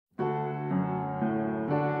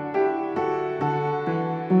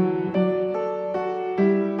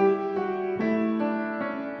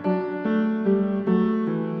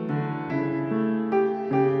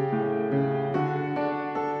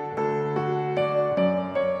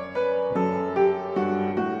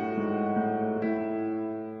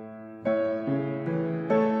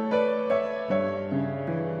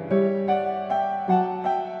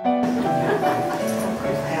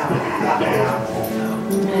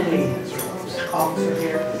the officer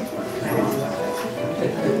here.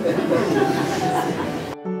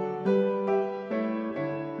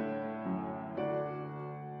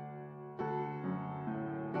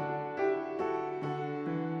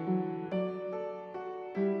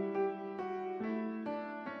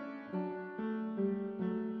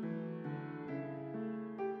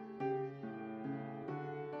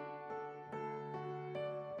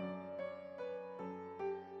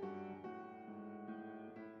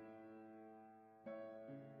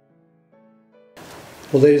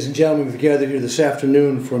 Well, ladies and gentlemen, we've gathered here this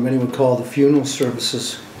afternoon for what many would call the funeral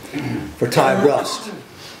services for Ty Brust.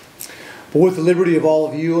 But with the liberty of all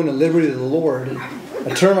of you and the liberty of the Lord,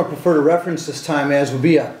 a term I prefer to reference this time as would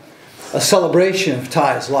be a celebration of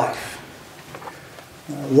Ty's life.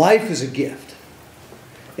 Life is a gift.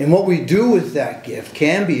 And what we do with that gift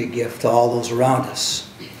can be a gift to all those around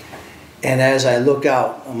us. And as I look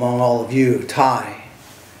out among all of you, Ty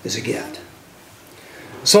is a gift.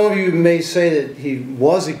 Some of you may say that he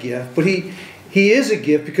was a gift, but he is a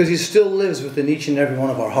gift because he still lives within each and every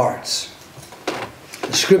one of our hearts.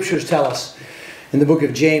 The scriptures tell us in the book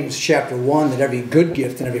of James chapter 1 that every good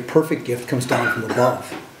gift and every perfect gift comes down from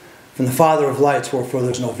above, from the Father of lights, wherefore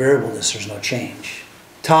there's no variableness, there's no change.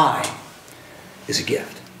 Ty is a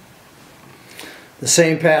gift. The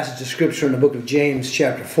same passage of scripture in the book of James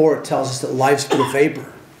chapter 4, it tells us that life's but a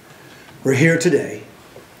vapor. We're here today,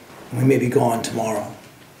 and we may be gone tomorrow.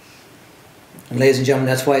 And ladies and gentlemen,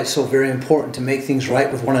 that's why it's so very important to make things right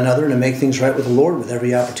with one another and to make things right with the Lord with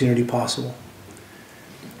every opportunity possible.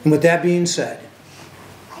 And with that being said,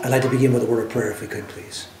 I'd like to begin with a word of prayer if we could,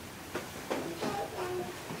 please.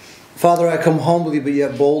 Father, I come humbly but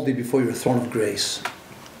yet boldly before your throne of grace.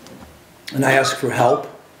 And I ask for help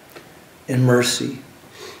and mercy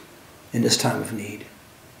in this time of need.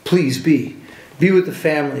 Please be with the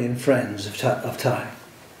family and friends of Ty.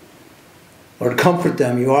 Lord, comfort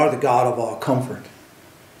them. You are the God of all comfort.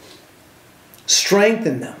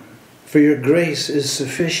 Strengthen them, for your grace is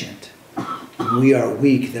sufficient. When we are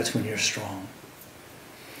weak, that's when you're strong.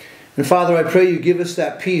 And Father, I pray you give us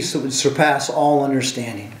that peace that would surpass all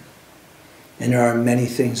understanding. And there are many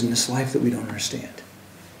things in this life that we don't understand.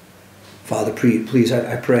 Father, please,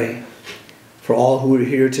 I pray for all who are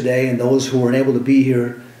here today and those who weren't able to be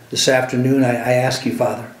here this afternoon. I ask you,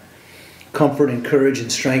 Father, comfort, encourage, and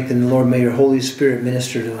strengthen. Lord, may your Holy Spirit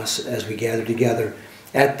minister to us as we gather together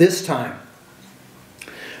at this time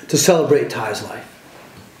to celebrate Ty's life.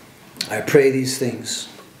 I pray these things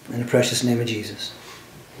in the precious name of Jesus.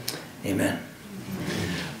 Amen.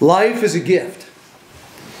 Life is a gift.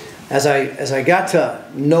 As I got to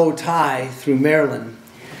know Ty through Marilyn,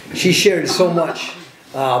 she shared so much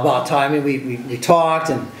about Ty. I mean, we talked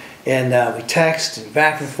and we texted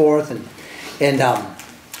back and forth and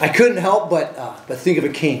I couldn't help but think of a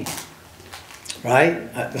king, right?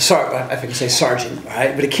 Sorry, if I can say sergeant,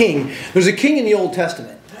 right? But a king. There's a king in the Old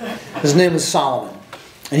Testament. His name was Solomon.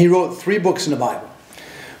 And he wrote 3 books in the Bible.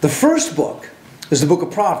 The first book is the book of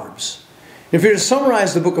Proverbs. If you were to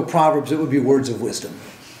summarize the book of Proverbs, it would be words of wisdom.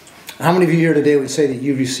 How many of you here today would say that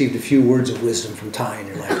you've received a few words of wisdom from Ty in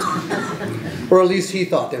your lifetime? Or at least he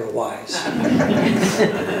thought they were wise.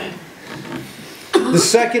 The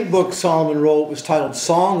second book Solomon wrote was titled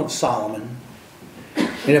Song of Solomon.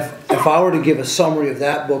 And if I were to give a summary of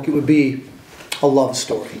that book, it would be a love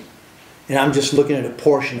story. And I'm just looking at a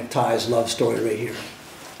portion of Ty's love story right here.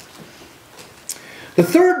 The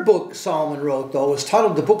third book Solomon wrote, though, was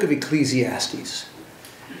titled the Book of Ecclesiastes.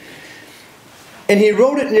 And he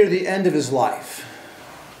wrote it near the end of his life.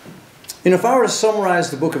 And if I were to summarize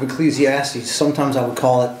the book of Ecclesiastes, sometimes I would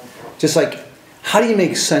call it just like, how do you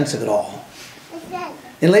make sense of it all?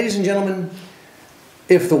 And ladies and gentlemen,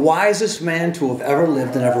 if the wisest man to have ever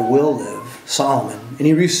lived and ever will live, Solomon, and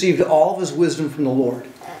he received all of his wisdom from the Lord,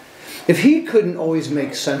 if he couldn't always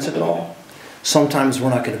make sense of it all, sometimes we're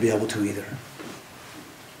not going to be able to either.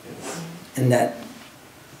 And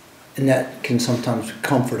that can sometimes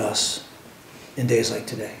comfort us in days like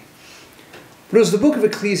today. But it was the book of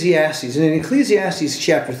Ecclesiastes. And in Ecclesiastes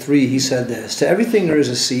chapter 3, he said this: to everything there is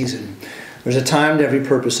a season. There's a time to every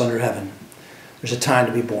purpose under heaven. There's a time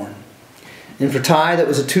to be born. And for Ty, that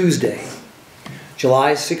was a Tuesday,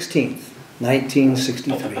 July 16th,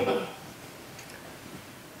 1963.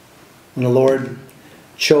 When the Lord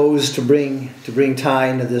chose to bring Ty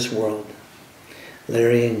into this world.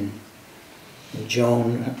 Larry and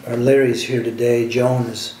Joan, or Larry's here today. Joan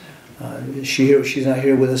is she's not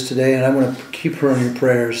here with us today, and I'm going to keep her in your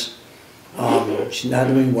prayers. She's not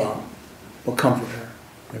doing well, but comfort her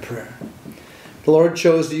in prayer. The Lord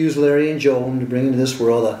chose to use Larry and Joan to bring into this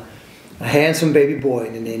world a handsome baby boy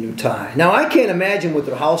named Ty. Now, I can't imagine what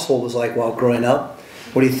their household was like while growing up.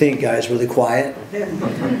 What do you think, guys? Really quiet?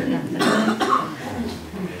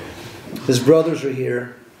 His brothers are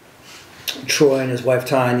here. Troy and his wife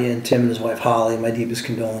Tanya, and Tim and his wife Holly. My deepest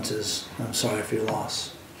condolences. I'm sorry for your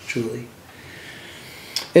loss, truly.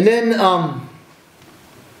 And then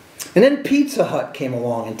Pizza Hut came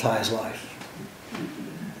along in Ty's life.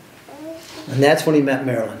 And that's when he met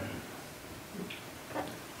Marilyn.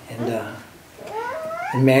 And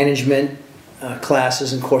in management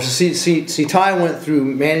classes and courses. See, Ty went through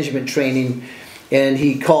management training, and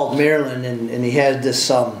he called Marilyn, and he had this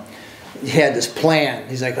plan.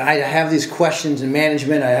 He's like, I have these questions in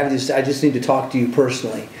management. I just need to talk to you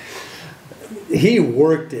personally. He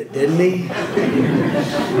worked it, didn't he?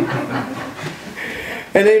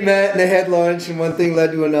 And they met, and they had lunch, and one thing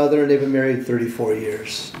led to another, and they've been married 34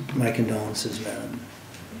 years. My condolences, Marilyn.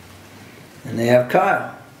 And they have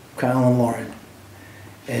Kyle and Lauren.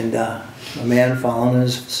 And a man following in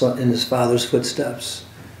his father's footsteps.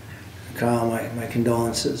 Kyle, my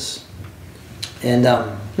condolences. And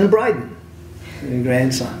Bryden, your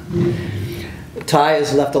grandson. Ty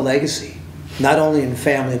has left a legacy, not only in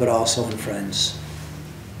family, but also in friends.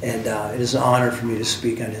 And it is an honor for me to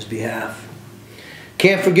speak on his behalf.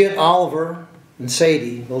 Can't forget Oliver and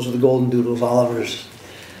Sadie. Those are the golden doodles. Oliver's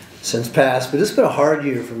since passed. But it's been a hard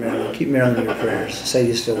year for Marilyn. Keep Marilyn in your prayers.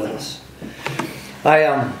 Sadie's still with us.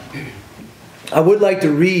 I would like to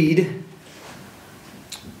read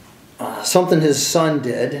something his son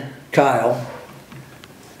did, Kyle.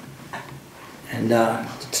 And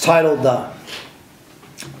it's titled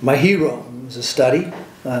My Hero. It was a study,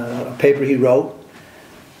 a paper he wrote.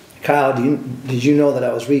 Kyle, did you know that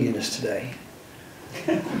I was reading this today?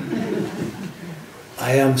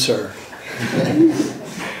 I am, sir.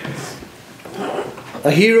 A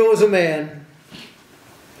hero is a man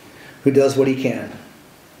who does what he can.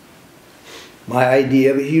 My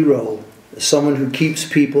idea of a hero is someone who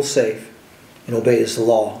keeps people safe and obeys the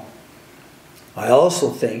law. I also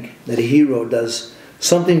think that a hero does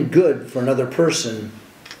something good for another person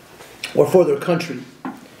or for their country.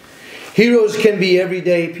 Heroes can be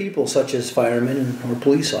everyday people such as firemen or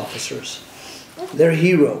police officers. They're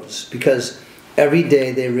heroes because every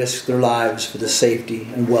day they risk their lives for the safety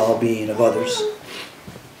and well-being of others.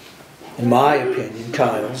 In my opinion,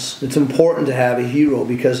 Kyle's, it's important to have a hero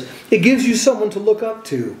because it gives you someone to look up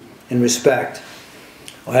to and respect.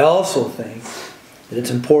 I also think that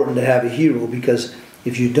it's important to have a hero because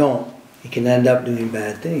if you don't, you can end up doing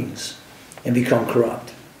bad things and become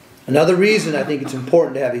corrupt. Another reason I think it's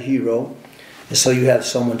important to have a hero is so you have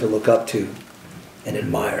someone to look up to and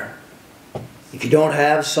admire. If you don't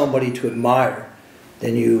have somebody to admire,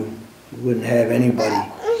 then you wouldn't have anybody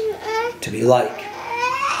to be like.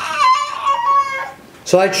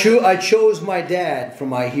 So I chose my dad for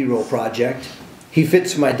my hero project. He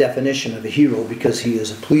fits my definition of a hero because he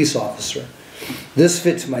is a police officer. This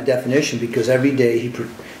fits my definition because every day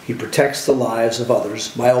he protects the lives of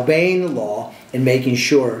others by obeying the law and making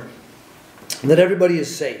sure that everybody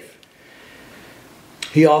is safe.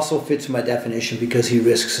 He also fits my definition because he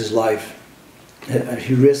risks his life.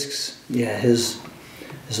 He risks, his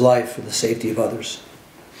life for the safety of others.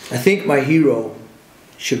 I think my hero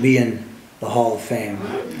should be in the Hall of Fame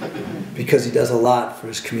because he does a lot for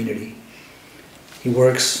his community. He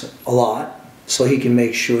works a lot so he can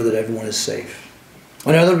make sure that everyone is safe.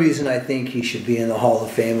 Another reason I think he should be in the Hall of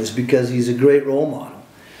Fame is because he's a great role model.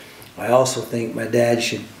 I also think my dad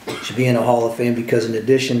should be in the Hall of Fame because in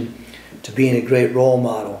addition to being a great role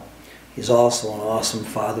model, he's also an awesome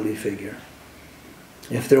fatherly figure.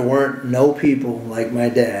 If there weren't no people like my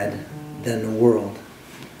dad, then the world.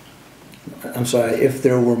 I'm sorry, if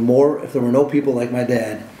there were no people like my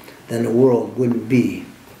dad, then the world wouldn't be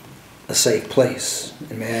a safe place.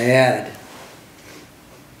 And may I add,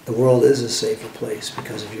 the world is a safer place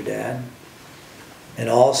because of your dad. And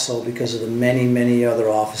also because of the many, many other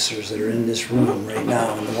officers that are in this room right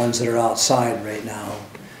now, and the ones that are outside right now,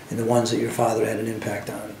 and the ones that your father had an impact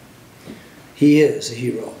on. He is a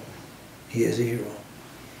hero. He is a hero.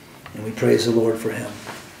 And we praise the Lord for him.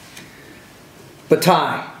 But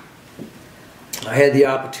Ty, I had the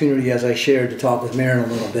opportunity, as I shared, to talk with Marilyn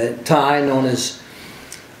a little bit. Ty, known as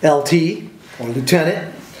LT, or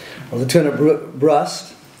Lieutenant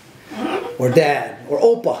Brust, or Dad, or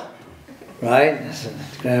Opa, right? That's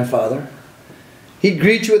his grandfather. He'd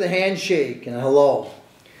greet you with a handshake and a hello.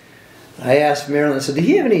 I asked Marilyn, I said, did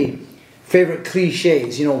he have any favorite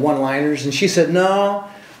cliches, one-liners? And she said, no.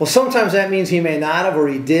 Well, sometimes that means he may not have, or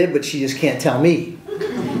he did, but she just can't tell me,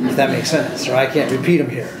 if that makes sense, or I can't repeat them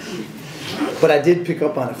here. But I did pick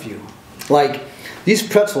up on a few. Like, These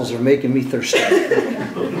pretzels are making me thirsty.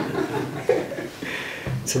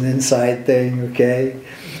 It's an inside thing, okay?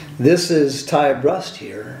 This is Ty Brust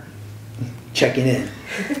here, checking in.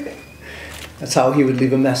 That's how he would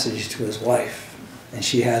leave a message to his wife. And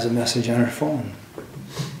she has a message on her phone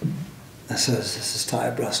that says, "This is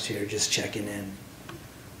Ty Brust here, just checking in."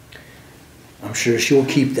 I'm sure she will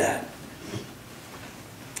keep that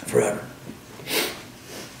forever.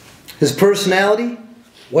 His personality?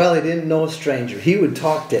 Well, he didn't know a stranger. He would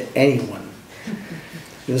talk to anyone.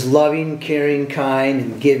 He was loving, caring, kind,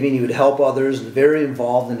 and giving. He would help others and very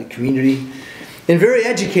involved in the community and very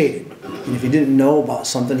educated. And if he didn't know about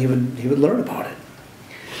something, he would learn about it.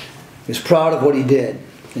 He was proud of what he did,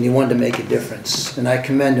 and he wanted to make a difference. And I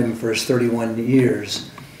commend him for his 31 years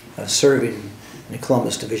of serving in the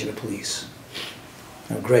Columbus Division of Police.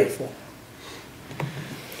 I'm grateful.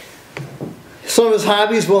 Some of his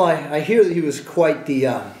hobbies, well, I hear that he was quite the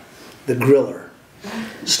griller.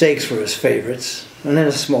 Steaks were his favorites, and then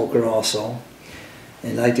a smoker also.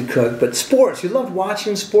 And liked to cook. But sports, he loved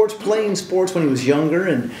watching sports, playing sports when he was younger,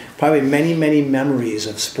 and probably many, many memories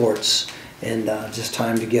of sports and just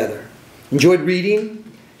time together. Enjoyed reading.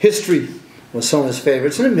 History was some of his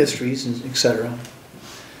favorites, and the mysteries, etc.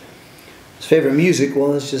 His favorite music,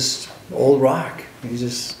 well, it's just old rock.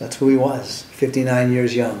 That's who he was, 59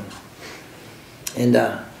 years young. And,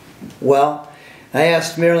 well, I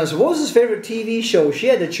asked Marilyn, I said, what was his favorite TV show? She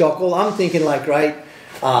had to chuckle. I'm thinking like, right,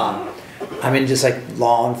 just like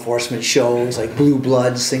law enforcement shows, like Blue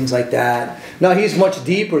Bloods, things like that. No, he's much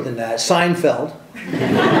deeper than that. Seinfeld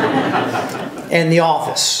and The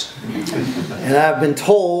Office. And I've been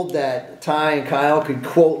told that Ty and Kyle could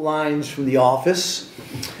quote lines from The Office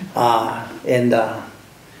and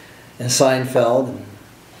Seinfeld. And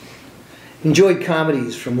enjoyed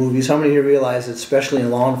comedies from movies. How many here realize that, especially in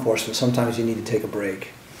law enforcement, sometimes you need to take a break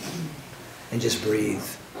and just breathe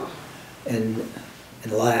and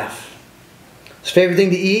laugh. His favorite thing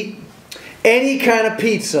to eat? Any kind of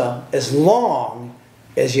pizza, as long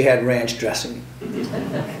as you had ranch dressing.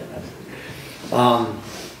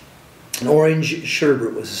 An orange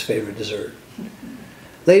sherbet was his favorite dessert.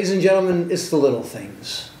 Ladies and gentlemen, it's the little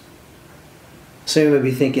things. Some of you may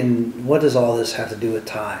be thinking, what does all this have to do with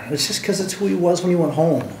Ty? It's just because it's who he was when he went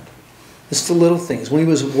home. It's the little things. When he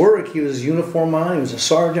was at work, he was uniform on, he was a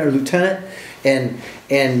sergeant or lieutenant, and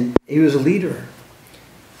he was a leader.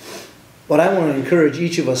 But I want to encourage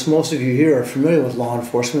each of us, most of you here are familiar with law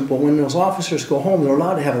enforcement, but when those officers go home, they're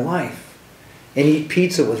allowed to have a life and eat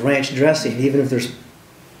pizza with ranch dressing, even if there's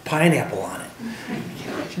pineapple on it.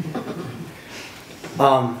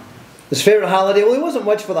 His favorite holiday, well, he wasn't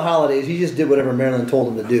much for the holidays. He just did whatever Marilyn told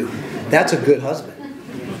him to do. That's a good husband.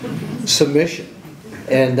 Submission.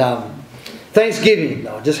 And Thanksgiving,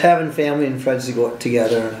 though, just having family and friends to go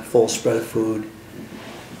together and a full spread of food.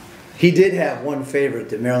 He did have one favorite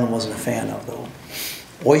that Marilyn wasn't a fan of, though.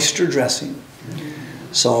 Oyster dressing.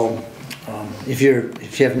 So if you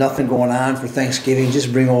have nothing going on for Thanksgiving,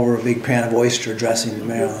 just bring over a big pan of oyster dressing to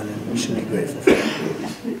Marilyn, and she'll be grateful for it.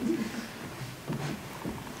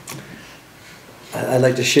 I'd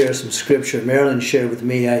like to share some scripture. Marilyn shared with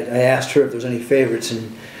me. I asked her if there's any favorites,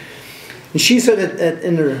 and she said that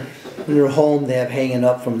in her home they have hanging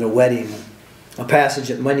up from their wedding a passage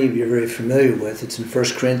that many of you are very familiar with. It's in 1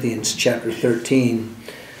 Corinthians chapter 13.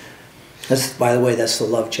 By the way, that's the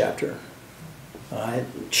love chapter.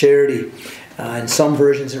 Charity. In some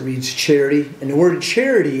versions it reads charity. And the word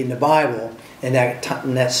charity in the Bible, in that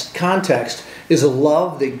context, is a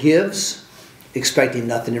love that gives, expecting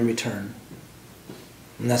nothing in return.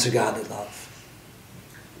 And that's a godly love.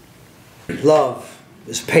 Love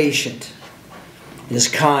is patient and is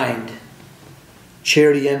kind.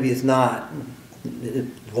 Charity envieth not. It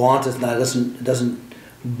vaunteth not. It doesn't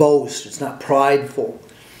boast. It's not prideful.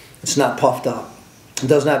 It's not puffed up. It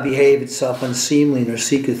does not behave itself unseemly, nor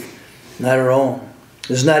seeketh not her own.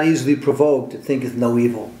 It is not easily provoked. It thinketh no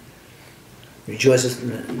evil.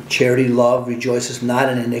 Charity, love, rejoiceth not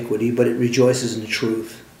in iniquity, but it rejoices in the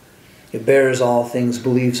truth. It bears all things,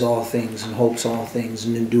 believes all things, and hopes all things,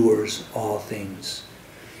 and endures all things.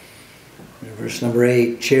 In verse number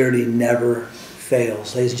 8, charity never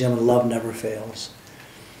fails. Ladies and gentlemen, love never fails.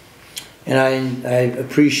 And I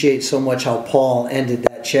appreciate so much how Paul ended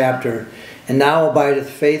that chapter. And now abideth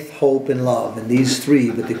faith, hope, and love, and these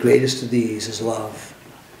three, but the greatest of these is love.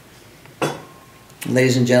 And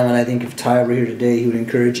ladies and gentlemen, I think if Ty were here today, he would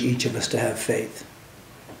encourage each of us to have faith.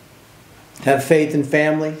 Have faith in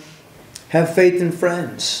family. Have faith in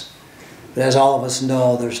friends. But as all of us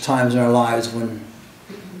know, there's times in our lives when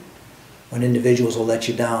individuals will let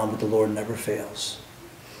you down, but the Lord never fails.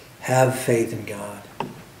 Have faith in God.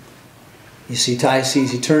 You see, Ty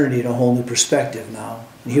sees eternity in a whole new perspective now.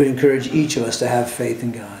 And he would encourage each of us to have faith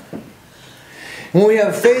in God. When we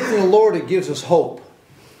have faith in the Lord, it gives us hope.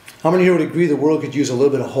 How many here would agree the world could use a little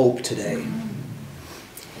bit of hope today?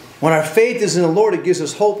 When our faith is in the Lord, it gives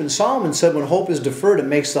us hope. And Solomon said when hope is deferred, it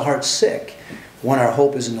makes the heart sick. When our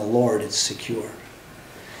hope is in the Lord, it's secure.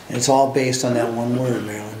 And it's all based on that one word,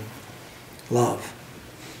 Marilyn. Love.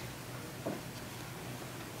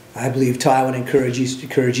 I believe Ty would encourage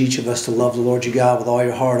each of us to love the Lord your God with all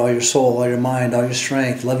your heart, all your soul, all your mind, all your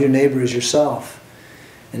strength. Love your neighbor as yourself.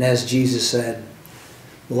 And as Jesus said,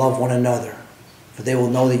 love one another, for they will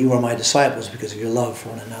know that you are my disciples because of your love for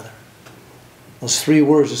one another. Those three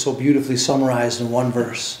words are so beautifully summarized in one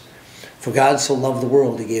verse. For God so loved the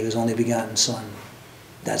world, he gave his only begotten Son.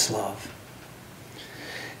 That's love.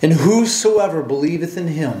 And whosoever believeth in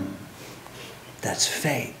him, that's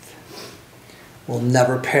faith, will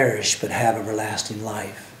never perish but have everlasting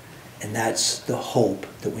life. And that's the hope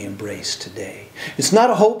that we embrace today. It's not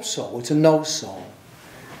a hope so, it's a know so.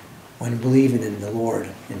 When believing in the Lord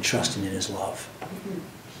and trusting in his love.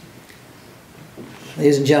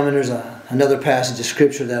 Ladies and gentlemen, there's another passage of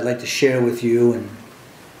Scripture that I'd like to share with you. And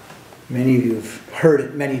many of you have heard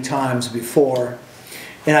it many times before.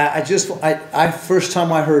 And first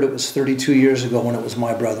time I heard it was 32 years ago when it was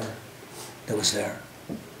my brother that was there.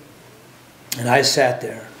 And I sat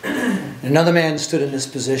there. And another man stood in this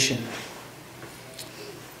position.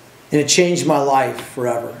 And it changed my life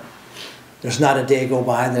forever. There's not a day go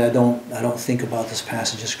by that I don't think about this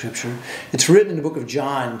passage of Scripture. It's written in the book of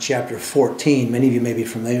John, chapter 14. Many of you may be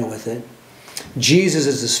familiar with it. Jesus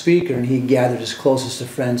is the speaker, and he gathered his closest of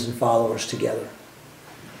friends and followers together.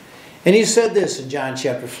 And he said this in John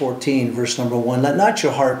chapter 14, verse number 1. Let not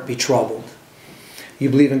your heart be troubled. You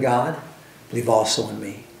believe in God, believe also in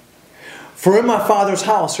me. For in my Father's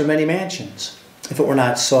house are many mansions. If it were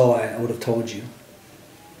not so, I would have told you.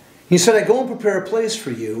 He said, I go and prepare a place for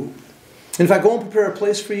you. And if I go and prepare a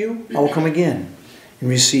place for you, I will come again and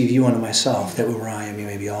receive you unto myself, that where I am you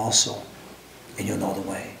may be also, and you'll know the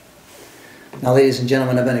way. Now, ladies and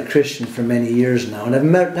gentlemen, I've been a Christian for many years now, and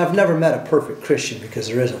I've never met a perfect Christian because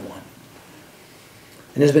there isn't one.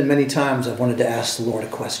 And there's been many times I've wanted to ask the Lord a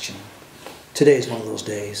question. Today is one of those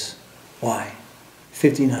days. Why?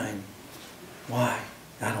 59. Why?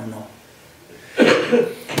 I don't know.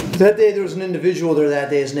 That day there was an individual there that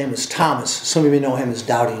day. His name was Thomas. Some of you know him as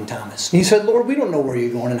Doubting Thomas. And he said, Lord, we don't know where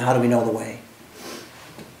you're going and how do we know the way?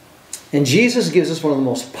 And Jesus gives us one of the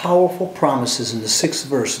most powerful promises in the 6th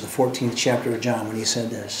verse of the 14th chapter of John when he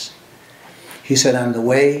said this. He said, I'm the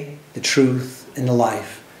way, the truth, and the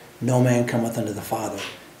life. No man cometh unto the Father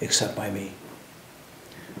except by me.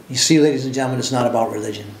 You see, ladies and gentlemen, it's not about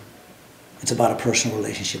religion. It's about a personal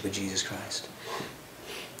relationship with Jesus Christ.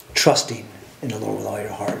 Trusting in the Lord with all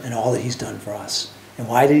your heart and all that he's done for us. And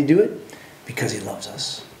why did he do it? Because he loves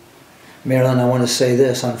us. Marilyn, I want to say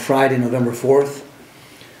this. On Friday, November 4th,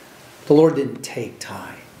 the Lord didn't take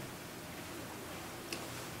Ty.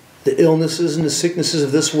 The illnesses and the sicknesses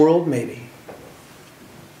of this world, maybe.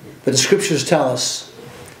 But the Scriptures tell us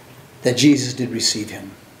that Jesus did receive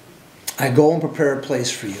him. I go and prepare a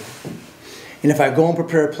place for you. And if I go and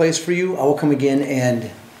prepare a place for you, I will come again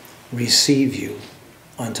and receive you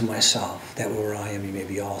unto myself, that where I am you may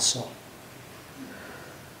be also.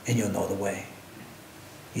 And you'll know the way.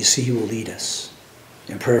 You see, he will lead us.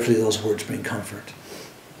 And prayerfully those words bring comfort.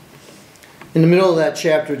 In the middle of that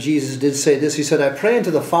chapter, Jesus did say this. He said, I pray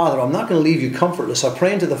unto the Father. I'm not going to leave you comfortless. I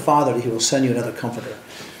pray unto the Father that he will send you another comforter.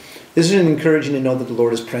 This is encouraging to know that the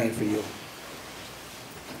Lord is praying for you.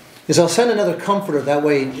 He says, I'll send another comforter. That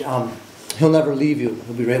way he'll never leave you.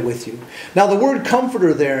 He'll be right with you. Now the word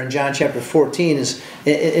comforter there in John chapter 14,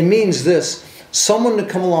 it means this. Someone to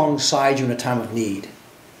come alongside you in a time of need.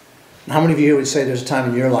 How many of you here would say there's a time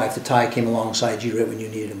in your life that Ty came alongside you right when you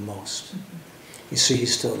needed him most? You see,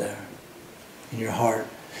 he's still there in your heart.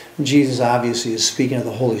 And Jesus obviously is speaking of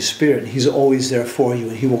the Holy Spirit. He's always there for you,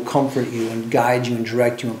 and he will comfort you and guide you and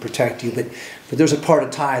direct you and protect you. But there's a part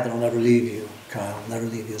of Ty that will never leave you, Kyle. Never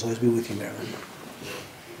leave you. He'll always be with you, Marilyn,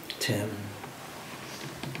 Tim,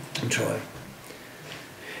 and Troy.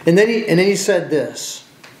 And then he said this,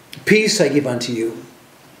 peace I give unto you.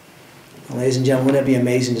 Ladies and gentlemen, wouldn't it be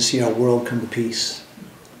amazing to see our world come to peace?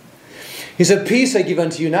 He said, peace I give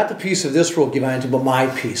unto you, not the peace of this world give I unto you, but my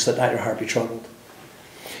peace, let not your heart be troubled.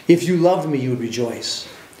 If you loved me, you would rejoice.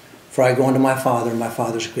 For I go unto my Father, and my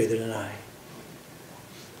Father is greater than I.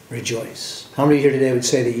 Rejoice. How many here today would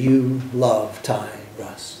say that you love Ty,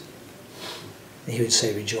 Brust? And he would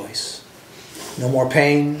say, rejoice. No more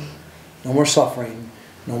pain, no more suffering,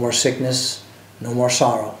 no more sickness, no more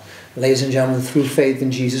sorrow. Ladies and gentlemen, through faith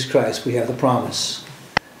in Jesus Christ, we have the promise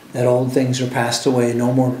that old things are passed away,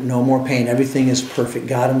 no more pain. Everything is perfect.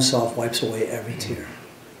 God himself wipes away every tear.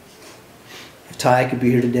 If Ty could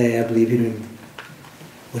be here today, I believe he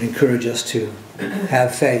would encourage us to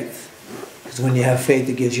have faith. Because when you have faith,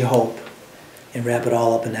 it gives you hope. And wrap it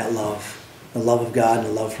all up in that love. The love of God and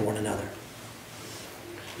the love for one another.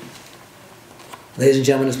 Ladies and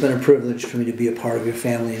gentlemen, it's been a privilege for me to be a part of your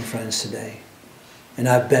family and friends today. And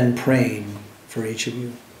I've been praying for each of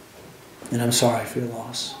you. And I'm sorry for your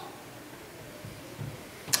loss.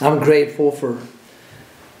 I'm grateful for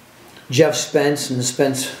Jeff Spence and the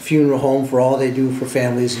Spence Funeral Home for all they do for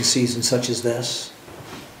families in seasons such as this.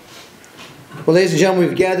 Well, ladies and gentlemen,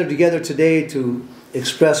 we've gathered together today to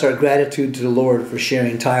express our gratitude to the Lord for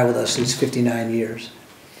sharing Ty with us these 59 years.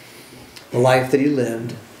 The life that he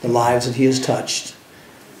lived, the lives that he has touched,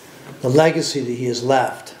 the legacy that he has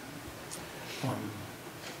left,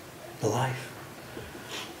 the life.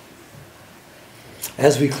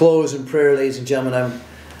 As we close in prayer, ladies and gentlemen,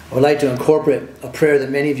 I would like to incorporate a prayer that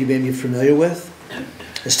many of you may be familiar with.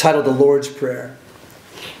 It's titled the Lord's Prayer.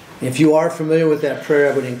 And if you are familiar with that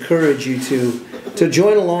prayer, I would encourage you to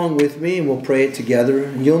join along with me, and we'll pray it together.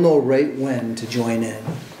 And you'll know right when to join in.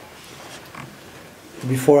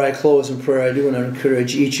 Before I close in prayer, I do want to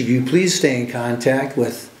encourage each of you, please stay in contact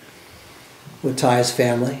with Ty's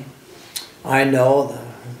family. I know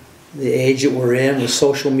the age that we're in with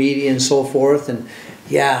social media and so forth, and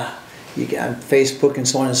yeah, you got Facebook and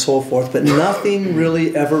so on and so forth, but nothing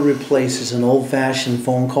really ever replaces an old-fashioned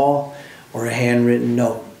phone call or a handwritten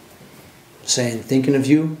note saying, thinking of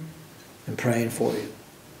you and praying for you.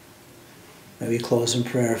 May we close in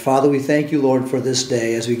prayer. Father, we thank you, Lord, for this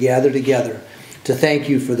day as we gather together to thank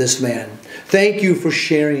you for this man. Thank you for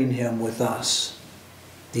sharing him with us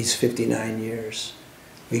these 59 years.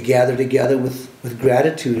 We gather together with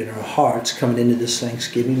gratitude in our hearts coming into this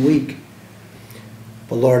Thanksgiving week.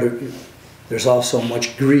 But Lord, there's also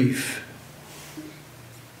much grief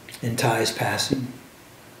in Ty's passing.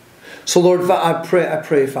 So Lord, I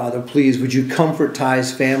pray, Father, please, would you comfort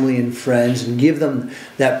Ty's family and friends and give them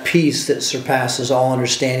that peace that surpasses all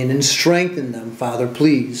understanding and strengthen them, Father,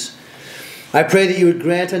 please. I pray that you would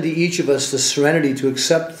grant unto each of us the serenity to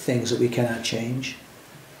accept things that we cannot change.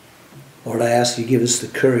 Lord, I ask you to give us the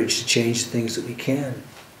courage to change the things that we can.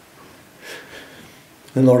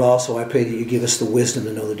 And Lord, also I pray that you give us the wisdom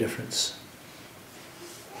to know the difference.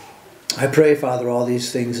 I pray, Father, all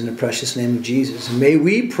these things in the precious name of Jesus. And may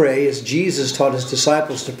we pray as Jesus taught his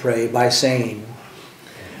disciples to pray by saying,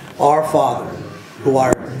 Our Father, who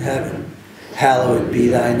art in heaven, hallowed be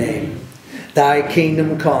thy name. Thy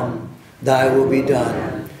kingdom come, thy will be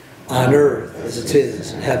done, on earth as it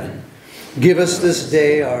is in heaven. Give us this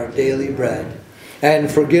day our daily bread, and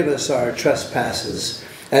forgive us our trespasses,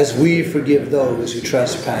 as we forgive those who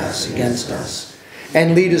trespass against us.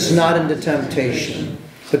 And lead us not into temptation,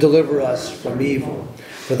 but deliver us from evil.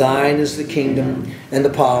 For thine is the kingdom, and the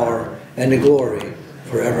power, and the glory,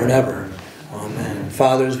 forever and ever. Amen.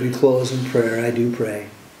 Father, as we close in prayer, I do pray.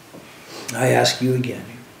 I ask you again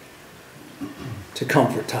to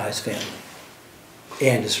comfort Ty's family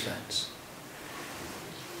and his friends.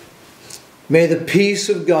 May the peace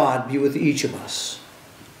of God be with each of us.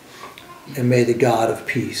 And may the God of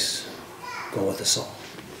peace go with us all.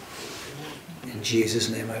 In Jesus'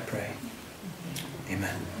 name I pray.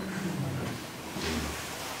 Amen.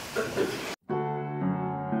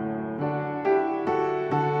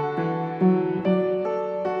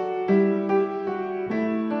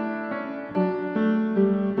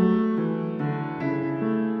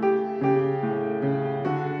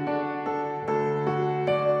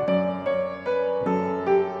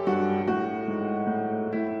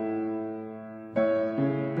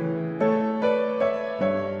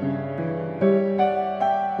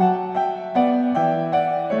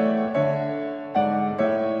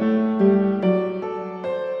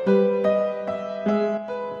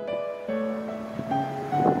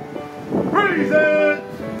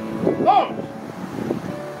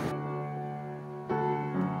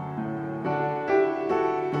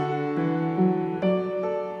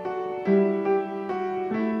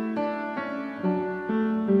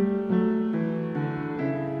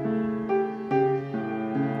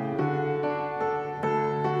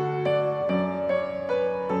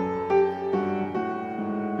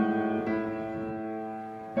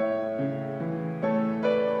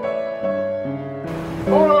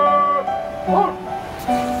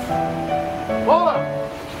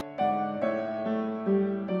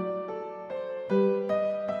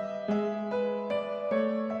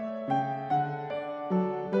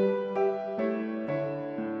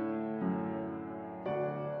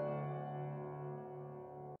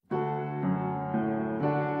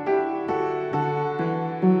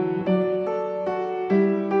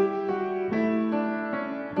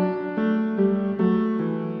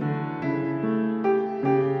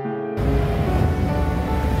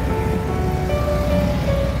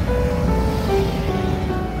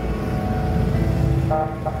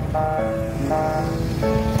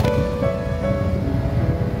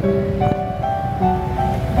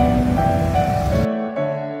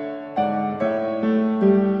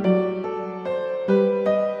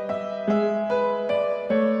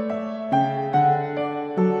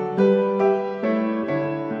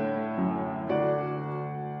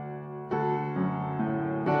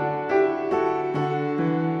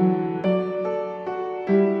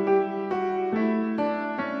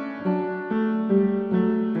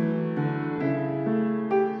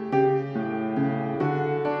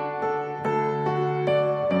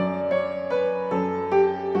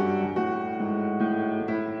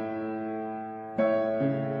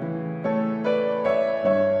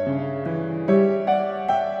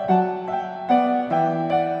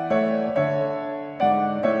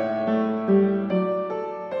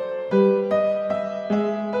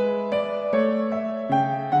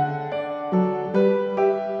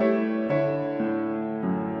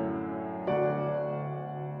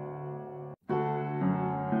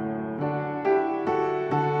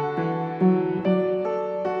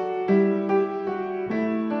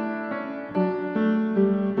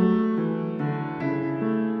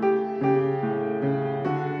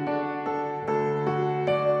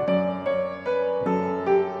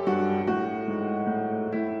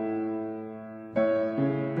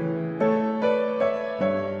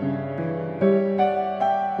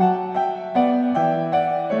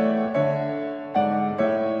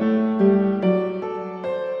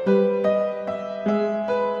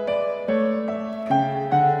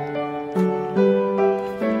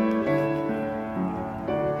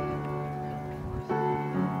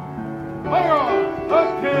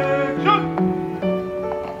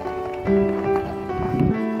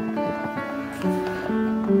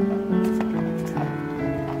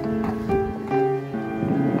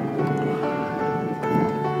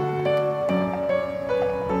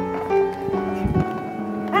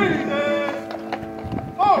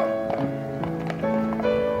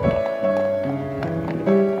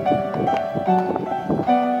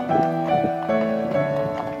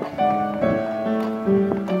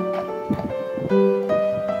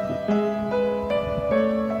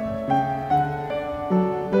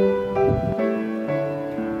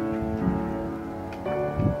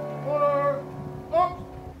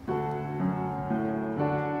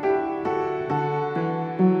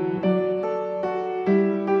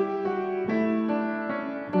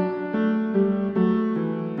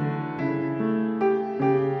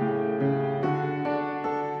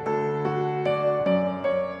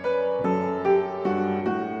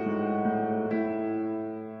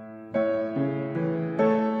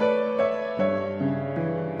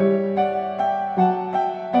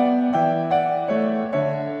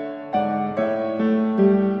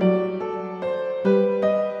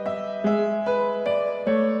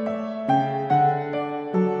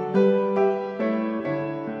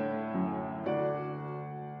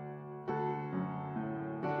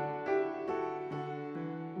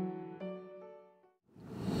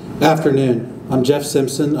 afternoon. I'm Jeff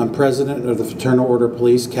Simpson. I'm president of the Fraternal Order of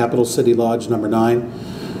Police, Capital City Lodge number 9,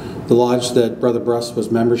 the lodge that Brother Brust was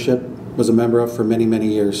a member of for many, many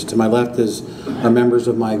years. To my left are members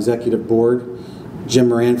of my executive board: Jim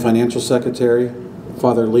Moran, financial secretary;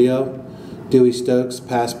 Father Leo, Dewey Stokes,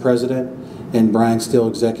 past president; and Brian Steele,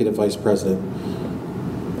 executive vice president.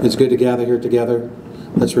 It's good to gather here together.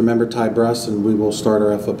 Let's remember Ty Brust, and we will start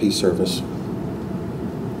our FOP service.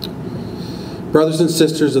 Brothers and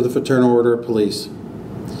sisters of the Fraternal Order of Police,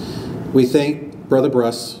 we thank Brother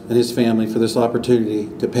Brust and his family for this opportunity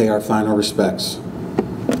to pay our final respects.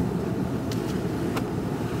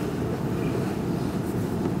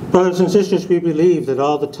 Brothers and sisters, we believe that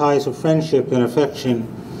all the ties of friendship and affection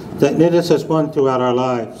that knit us as one throughout our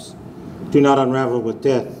lives do not unravel with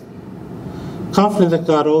death. Confident that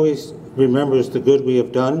God always remembers the good we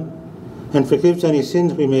have done and forgives any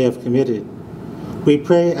sins we may have committed, we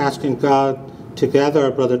pray asking God to gather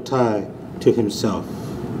our brother Ty to himself.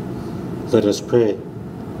 Let us pray.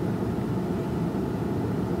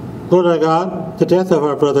 Lord our God, the death of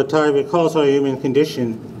our brother Ty recalls our human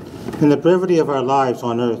condition and the brevity of our lives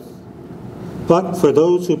on earth. But for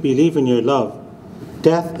those who believe in your love,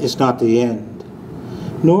 death is not the end,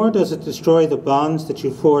 nor does it destroy the bonds that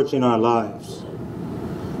you forge in our lives.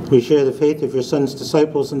 We share the faith of your Son's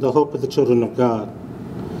disciples and the hope of the children of God.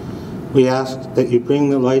 We ask that you bring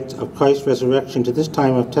the light of Christ's resurrection to this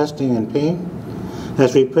time of testing and pain.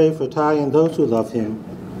 As we pray for Ty and those who love him,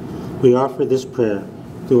 we offer this prayer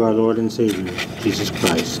through our Lord and Savior, Jesus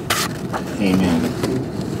Christ. Amen.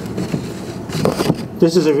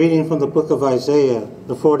 This is a reading from the book of Isaiah,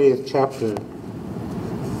 the 40th chapter.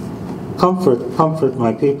 Comfort, comfort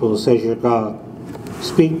my people, says your God.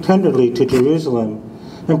 Speak tenderly to Jerusalem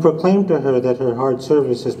and proclaim to her that her hard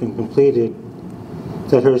service has been completed,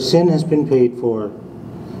 that her sin has been paid for,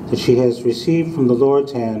 that she has received from the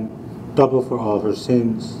Lord's hand double for all her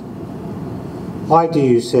sins. Why do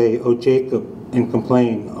you say, O Jacob, and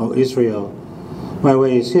complain, O Israel, my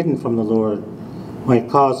way is hidden from the Lord, my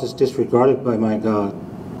cause is disregarded by my God?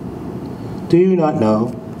 Do you not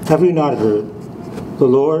know? Have you not heard? The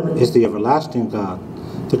Lord is the everlasting God,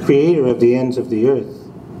 the creator of the ends of the earth.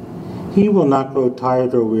 He will not grow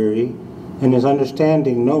tired or weary, and his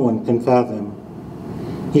understanding no one can fathom.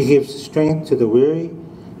 He gives strength to the weary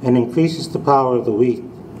and increases the power of the weak.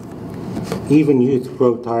 Even youth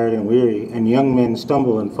grow tired and weary, and young men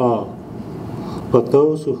stumble and fall. But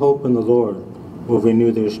those who hope in the Lord will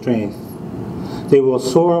renew their strength. They will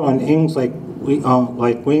soar on wings like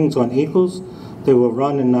wings on eagles. They will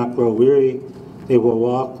run and not grow weary. They will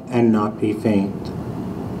walk and not be faint.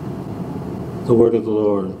 The word of the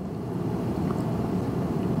Lord.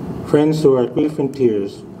 Friends, through our grief and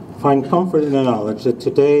tears, find comfort in the knowledge that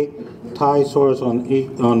today Ty soars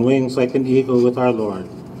on wings like an eagle with our Lord.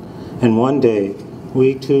 And one day,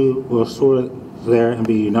 we too will soar there and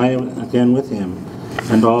be united again with him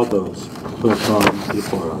and all those who have gone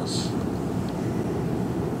before us.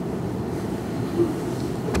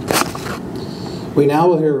 We now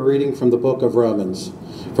will hear a reading from the book of Romans,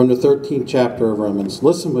 from the 13th chapter of Romans.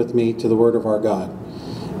 Listen with me to the word of our God.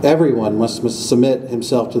 Everyone must submit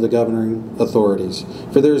himself to the governing authorities,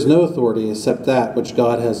 for there is no authority except that which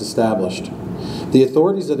God has established. The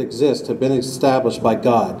authorities that exist have been established by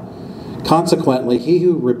God. Consequently, he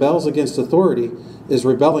who rebels against authority is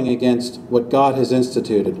rebelling against what God has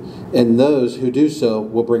instituted, and those who do so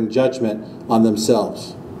will bring judgment on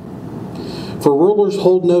themselves. For rulers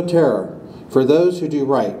hold no terror for those who do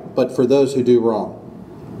right, but for those who do wrong.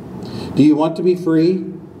 Do you want to be free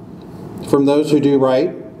from those who do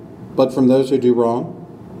right, but from those who do wrong?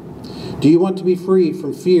 Do you want to be free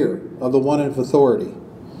from fear of the one of authority?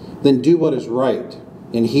 Then do what is right,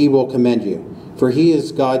 and he will commend you, for he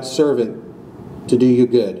is God's servant to do you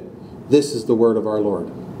good. This is the word of our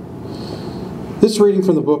Lord. This reading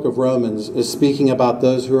from the book of Romans is speaking about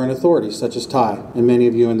those who are in authority, such as Ty and many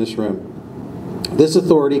of you in this room. This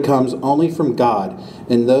authority comes only from God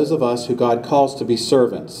and those of us who God calls to be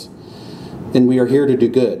servants, and we are here to do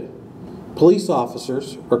good. Police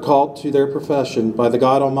officers are called to their profession by the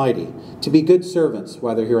God Almighty to be good servants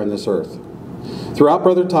while they're here on this earth. Throughout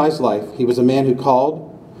Brother Ty's life, he was a man who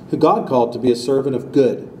God called to be a servant of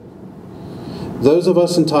good. Those of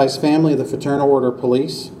us in Ty's family of the Fraternal Order of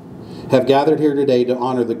Police have gathered here today to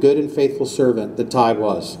honor the good and faithful servant that Ty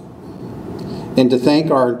was, and to thank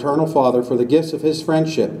our eternal Father for the gifts of his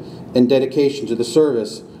friendship and dedication to the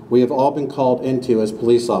service we have all been called into as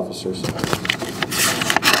police officers.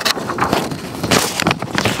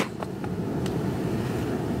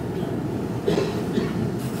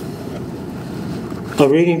 A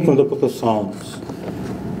reading from the book of Psalms.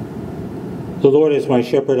 The Lord is my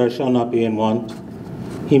shepherd, I shall not be in want.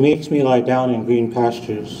 He makes me lie down in green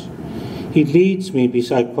pastures. He leads me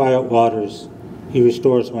beside quiet waters. He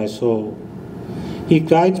restores my soul. He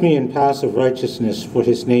guides me in paths of righteousness for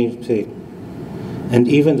his name's sake. And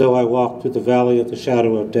even though I walk through the valley of the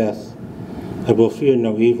shadow of death, I will fear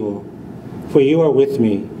no evil. For you are with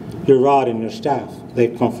me, your rod and your staff, they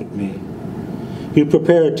comfort me. You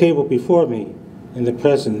prepare a table before me in the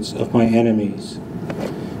presence of my enemies.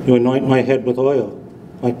 You anoint my head with oil,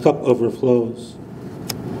 my cup overflows.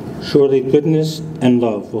 Surely goodness and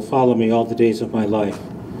love will follow me all the days of my life,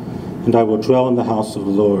 and I will dwell in the house of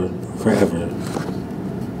the Lord forever.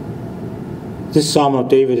 This Psalm of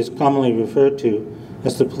David is commonly referred to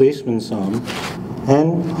as the policeman's psalm,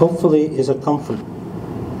 and hopefully is a comfort.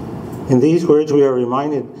 In these words we are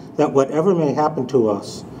reminded that whatever may happen to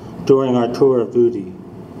us during our tour of duty,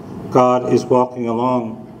 God is walking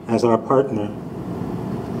along as our partner.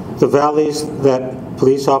 The valleys that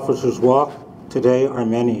police officers walk today are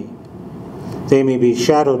many. They may be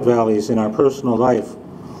shadowed valleys in our personal life,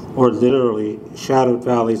 or literally shadowed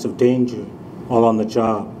valleys of danger while on the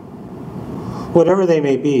job. Whatever they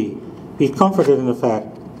may be comforted in the fact,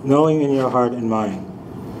 knowing in your heart and mind,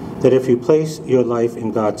 that if you place your life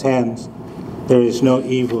in God's hands, there is no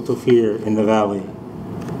evil to fear in the valley.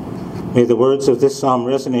 May the words of this psalm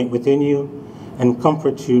resonate within you and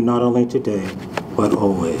comfort you not only today, but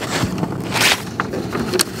always.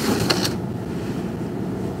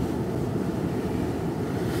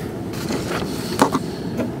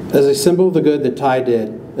 As a symbol of the good that Ty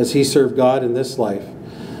did as he served God in this life,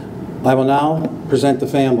 I will now present the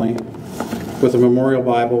family with a memorial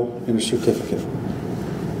Bible and a certificate.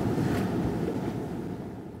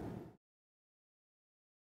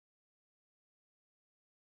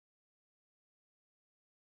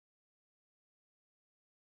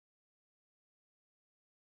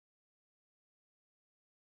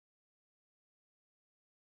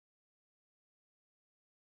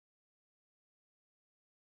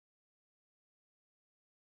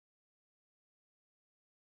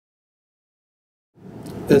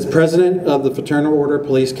 As President of the Fraternal Order of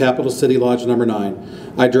Police, Capital City Lodge Number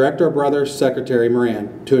 9, I direct our Brother Secretary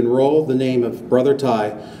Moran to enroll the name of Brother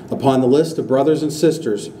Ty upon the list of brothers and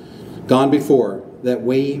sisters gone before, that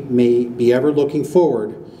we may be ever looking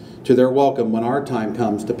forward to their welcome when our time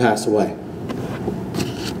comes to pass away.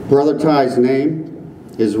 Brother Ty's name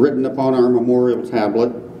is written upon our memorial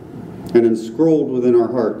tablet and inscrolled within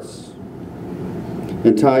our hearts,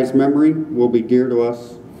 and Ty's memory will be dear to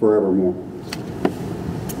us forevermore.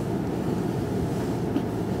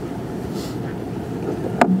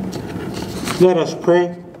 Let us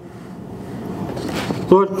pray.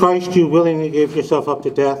 Lord Christ, you willingly gave yourself up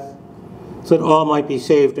to death, so that all might be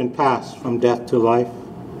saved and pass from death to life.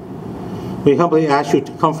 We humbly ask you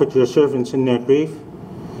to comfort your servants in their grief,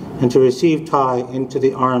 and to receive Ty into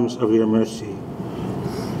the arms of your mercy.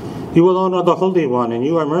 You alone are the Holy One, and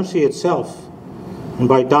you are mercy itself, and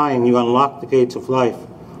by dying you unlock the gates of life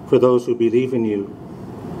for those who believe in you.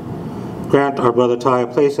 Grant our brother Ty a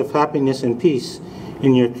place of happiness and peace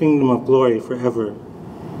in your kingdom of glory forever.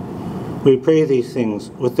 We pray these things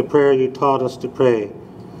with the prayer you taught us to pray,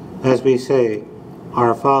 as we say,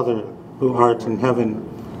 Our Father, who art in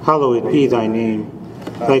heaven, hallowed be thy name.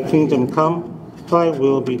 Thy kingdom come, thy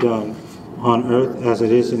will be done, on earth as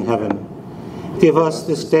it is in heaven. Give us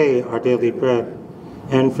this day our daily bread,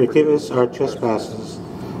 and forgive us our trespasses,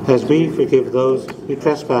 as we forgive those who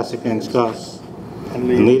trespass against us. And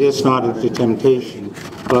lead us not into temptation,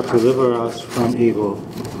 but deliver us from evil.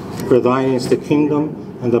 For thine is the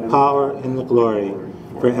kingdom, and the power, and the glory,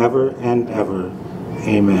 forever and ever.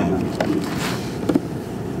 Amen.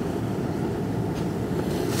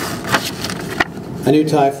 I knew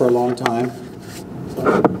Ty for a long time.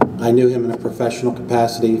 I knew him in a professional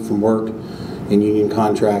capacity from work in union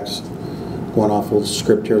contracts. Going off a little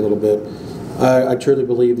script here a little bit. I truly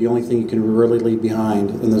believe the only thing you can really leave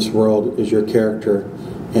behind in this world is your character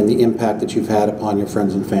and the impact that you've had upon your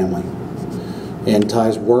friends and family. And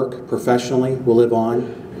Ty's work professionally will live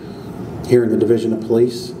on here in the Division of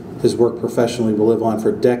Police. His work professionally will live on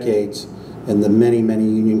for decades in the many, many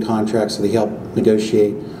union contracts that he helped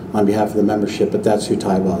negotiate on behalf of the membership, but that's who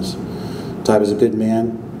Ty was. Ty was a good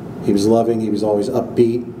man. He was loving, he was always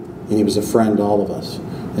upbeat, and he was a friend to all of us.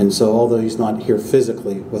 And so although he's not here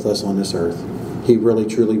physically with us on this earth, he really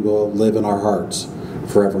truly will live in our hearts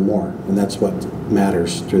forevermore. And that's what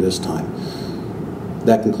matters through this time.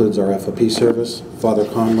 That concludes our FOP service. Father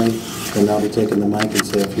Conley will now be taking the mic and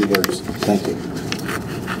say a few words. Thank you.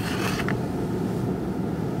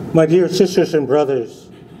 My dear sisters and brothers,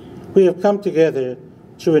 we have come together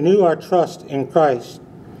to renew our trust in Christ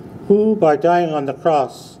who by dying on the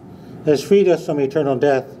cross has freed us from eternal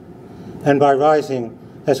death, and by rising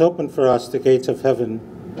has opened for us the gates of heaven.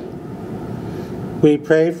 We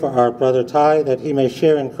pray for our brother Ty that he may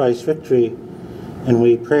share in Christ's victory, and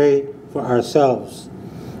we pray for ourselves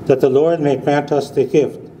that the Lord may grant us the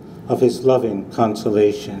gift of his loving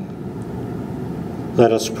consolation.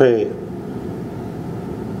 Let us pray.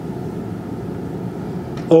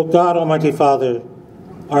 O God, Almighty Father,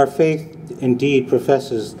 our faith indeed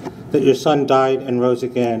professes that your Son died and rose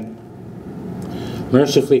again.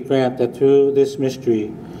 Mercifully grant that through this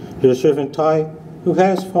mystery, your servant Ty, who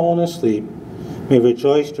has fallen asleep, may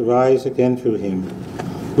rejoice to rise again through him,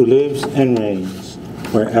 who lives and reigns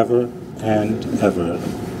forever and ever.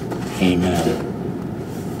 Amen.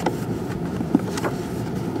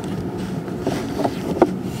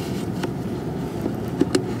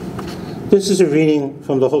 This is a reading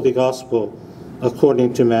from the Holy Gospel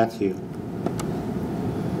according to Matthew.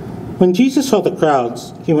 When Jesus saw the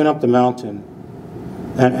crowds, he went up the mountain,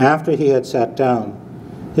 and after he had sat down,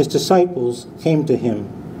 his disciples came to him.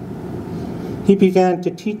 He began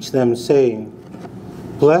to teach them, saying,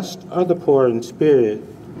 "Blessed are the poor in spirit,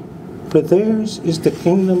 for theirs is the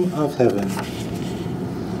kingdom of heaven.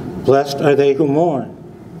 Blessed are they who mourn,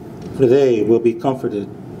 for they will be comforted.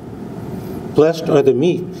 Blessed are the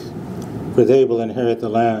meek, for they will inherit the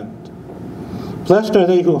land. Blessed are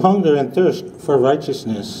they who hunger and thirst for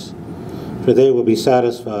righteousness, for they will be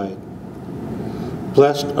satisfied.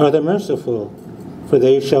 Blessed are the merciful, for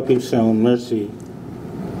they shall be shown mercy.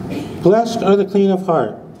 Blessed are the clean of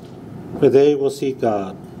heart, for they will see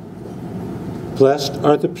God. Blessed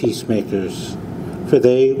are the peacemakers, for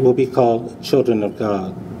they will be called children of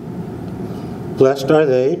God. Blessed are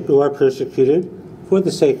they who are persecuted for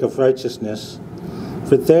the sake of righteousness,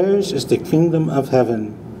 for theirs is the kingdom of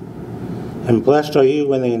heaven. And blessed are you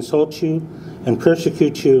when they insult you and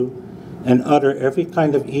persecute you and utter every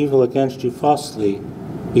kind of evil against you falsely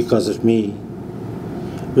because of me.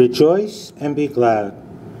 Rejoice and be glad,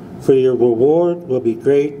 for your reward will be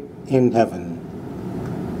great in heaven."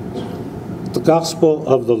 The Gospel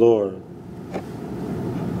of the Lord.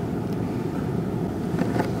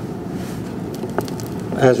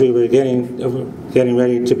 As we were getting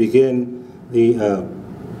ready to begin the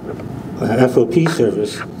FOP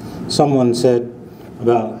service, someone said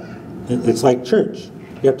about, it's like church.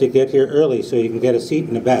 You have to get here early so you can get a seat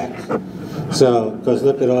in the back. So, because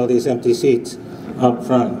look at all these empty seats up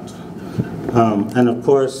front. And of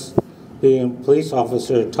course, being a police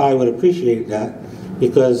officer, Ty would appreciate that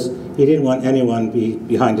because he didn't want anyone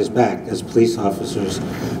behind his back, as police officers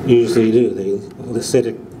usually do. They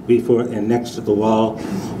sit before and next to the wall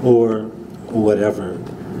or whatever.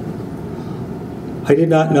 I did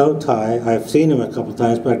not know Ty. I've seen him a couple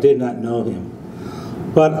times, but I did not know him.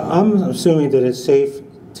 But I'm assuming that it's safe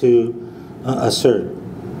to assert,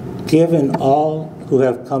 given all who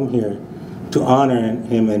have come here to honor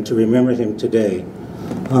him and to remember him today,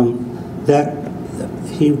 that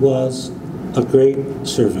he was a great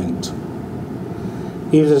servant.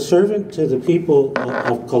 He was a servant to the people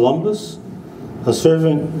of Columbus, a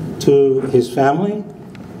servant to his family,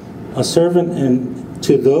 a servant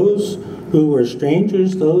to those who were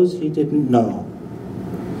strangers, those he didn't know.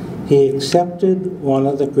 He accepted one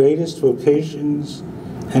of the greatest vocations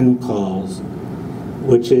and calls,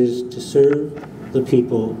 which is to serve the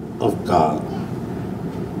people of God.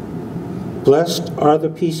 Blessed are the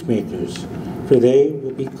peacemakers, for they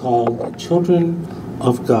will be called children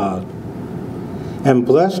of God. And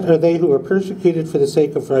blessed are they who are persecuted for the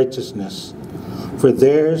sake of righteousness, for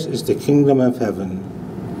theirs is the kingdom of heaven.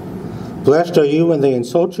 Blessed are you when they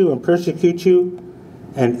insult you and persecute you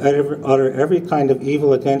and utter every kind of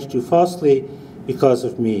evil against you falsely because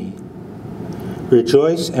of me.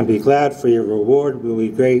 Rejoice and be glad, for your reward will be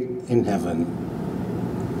great in heaven.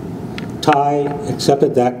 Ty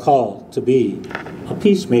accepted that call to be a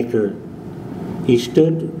peacemaker. He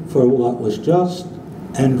stood for what was just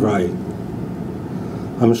and right.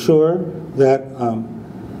 I'm sure that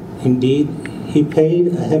indeed he paid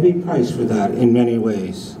a heavy price for that in many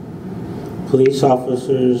ways. Police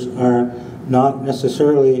officers are not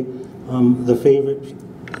necessarily the favorite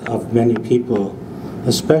of many people,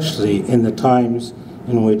 especially in the times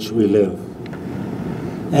in which we live.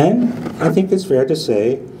 And I think it's fair to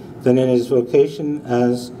say that in his vocation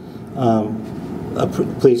as a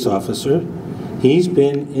police officer, he's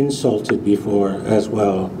been insulted before as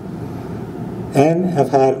well, and have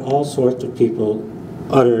had all sorts of people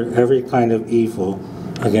utter every kind of evil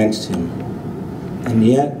against him. And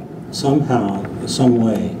yet, somehow, some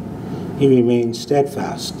way, he remains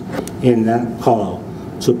steadfast in that call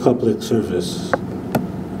to public service.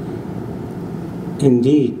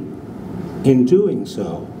 Indeed, in doing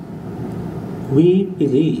so, we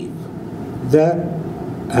believe that,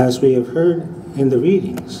 as we have heard in the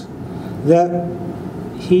readings, that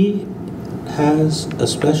he has a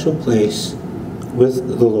special place with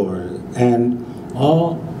the Lord and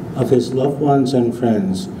all of his loved ones and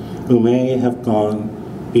friends who may have gone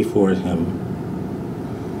before him.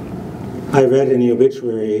 I read in the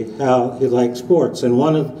obituary how he liked sports, and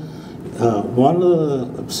one of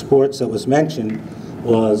the sports that was mentioned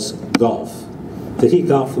was golf. Did he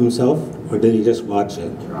golf himself, or did he just watch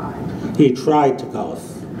it? He tried to golf.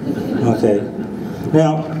 Okay.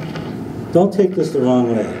 Now, don't take this the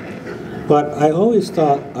wrong way, but I always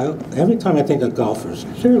thought, every time I think of golfers,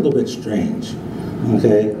 they're a little bit strange.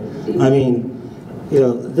 Okay. I mean,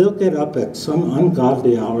 they'll get up at some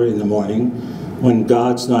ungodly hour in the morning when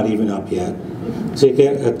God's not even up yet to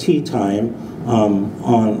get a tee time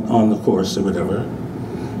on the course or whatever.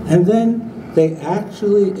 And then they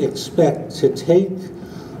actually expect to take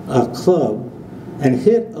a club and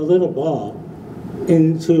hit a little ball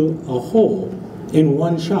into a hole in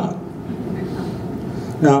one shot.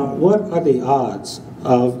 Now, what are the odds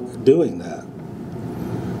of doing that?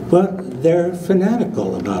 But they're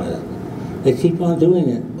fanatical about it. They keep on doing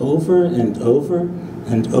it over and over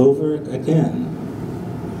and over again.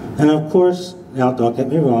 And of course, now don't get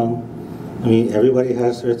me wrong, I mean, everybody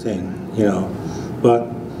has their thing, but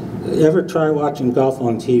ever try watching golf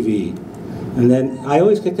on TV? And then I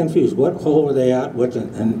always get confused. What hole are they at?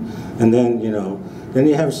 And then, then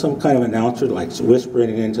you have some kind of announcer like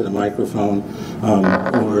whispering into the microphone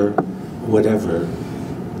or whatever.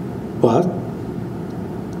 But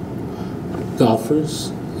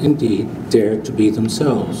golfers indeed dared to be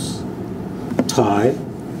themselves. Ty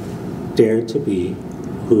dared to be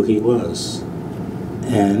who he was.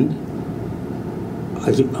 And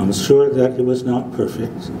I'm sure that he was not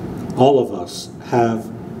perfect. All of us have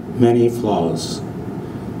many flaws.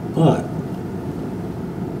 But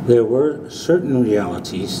there were certain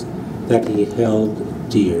realities that he held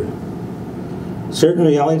dear. Certain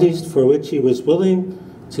realities for which he was willing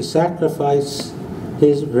to sacrifice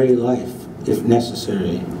his very life, if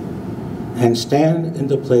necessary, and stand in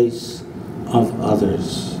the place of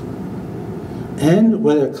others. And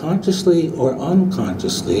whether consciously or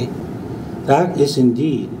unconsciously, that is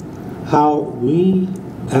indeed how we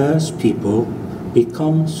as people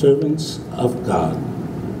become servants of God.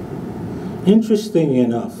 Interesting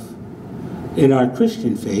enough, in our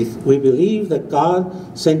Christian faith, we believe that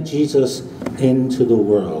God sent Jesus into the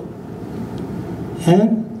world.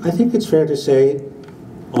 And I think it's fair to say,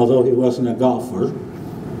 although he wasn't a golfer,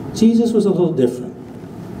 Jesus was a little different.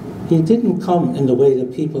 He didn't come in the way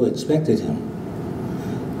that people expected him,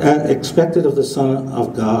 expected of the Son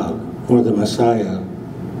of God or the Messiah.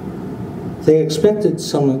 They expected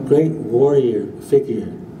some great warrior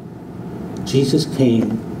figure. Jesus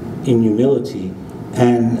came in humility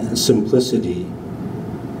and simplicity.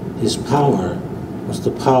 His power was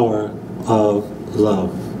the power of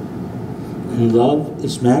love. And love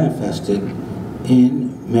is manifested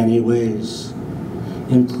in many ways,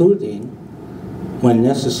 including, when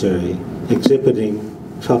necessary, exhibiting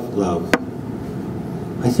tough love.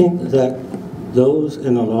 I think that those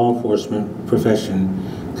in the law enforcement profession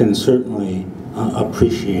can certainly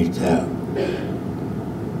appreciate that.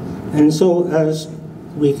 And so as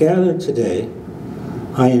we gather today,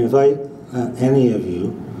 I invite any of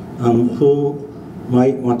you who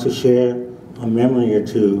might want to share a memory or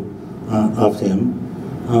two of him.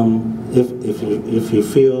 If you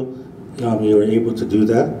feel you are able to do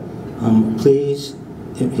that, please,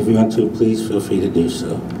 if you want to, please feel free to do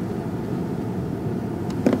so.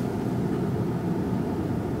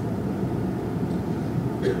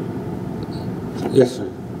 Yes,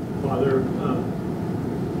 sir. Father,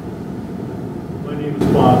 my name is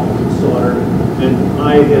Bob Slaughter, and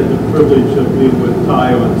I had the privilege of being with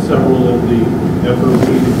Ty on several of the FOP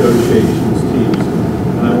negotiations teams.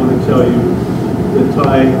 And I want to tell you that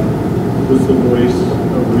Ty was the voice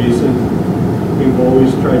of reason. He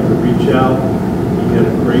always tried to reach out. He had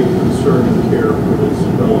a great concern and care for his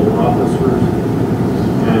fellow officers.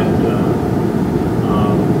 And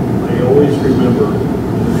I always remember,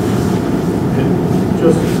 and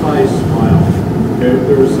just Ty's smile.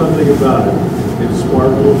 There was something about it. It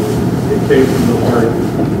sparkled. It came from the heart.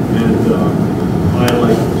 And I,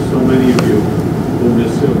 like so many of you, will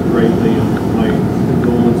miss him greatly. And my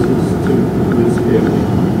condolences to his family.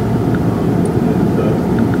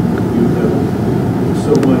 You have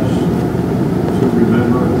so much to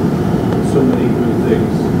remember. So many good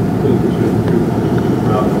things that you're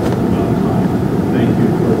proud of about Ty. Thank you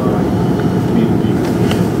for allowing me to be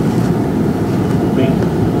here.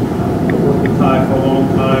 I worked with Ty for a long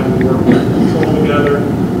time. We worked with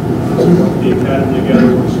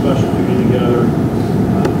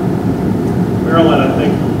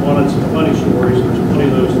stories. There's plenty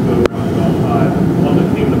of those to go around about Ty. One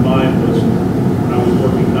that came to mind was when I was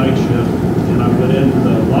working night shift, and I went into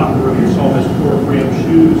the locker room and saw his 4-gram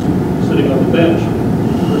shoes sitting on the bench.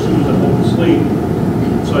 Of course, he was at home asleep.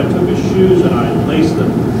 So I took his shoes and I laced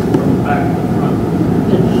them from the back to the front.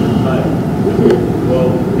 Well,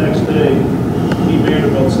 the next day,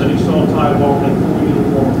 Vanderbilt said he saw Ty walking in full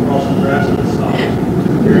uniform across the grass in his socks,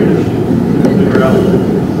 carrying his shoes to figure out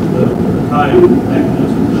the tie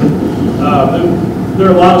mechanism. There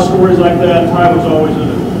are a lot of stories like that. Ty was always a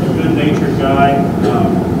good-natured guy,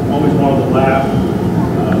 always wanted to laugh.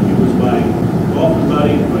 He was my golfing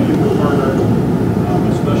buddy, my youth partner,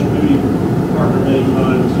 my special duty partner many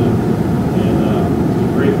times, and a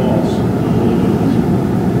great boss.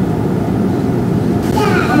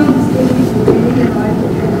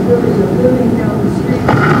 There was a building down the street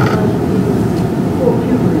full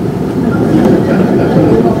puberty.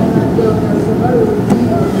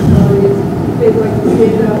 They'd like to say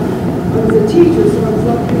that I was a teacher, so I was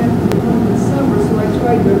lucky enough to come in the summer, so I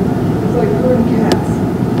tried to, it was like herding cats.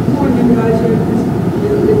 Come on, you guys,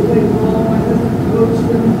 they played ball, my husband coached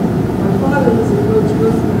them. My father was a coach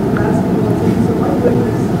for us in the basketball team, so I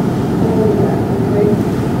witnessed all of that, okay?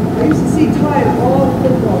 I used to see Ty at all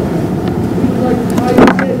football games. He was like Ty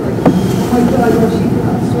did, like, oh my God, well, she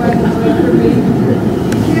got swag and like for me.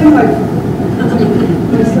 You can't hide from me.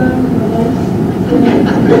 My son,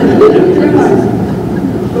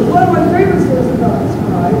 but one of my favorite stories about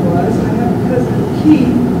Ty was I have a cousin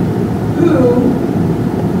Keith, who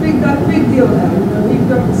big deal now. You know, he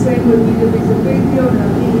grew up the same way we did. He's a big deal now.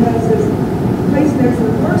 He has this place next to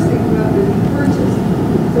the nursing club that he purchased.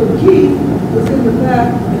 So Keith was in the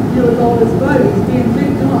back, you know, with all his buddies, being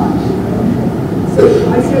big Tom, you know. So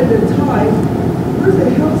I said to Ty, where's the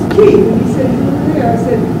hell's Keith? And he said, he's over there. I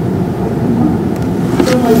said, come on.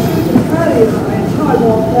 So my sister Patty and Ty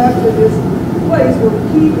walked back to this place where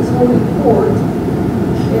Keith is holding court.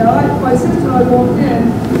 And my sister and I walked in,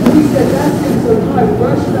 and we said, that's him. So Ty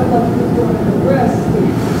rushed up like he was going to arrest.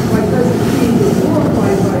 My cousin Keith was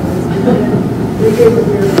horrified by this. And then they gave him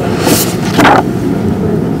their but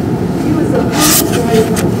he was a humble guy.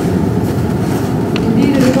 He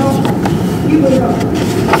needed help. He was up.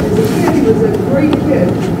 As a kid, he was a great kid.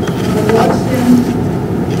 I watched him,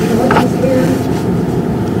 I watched his hair.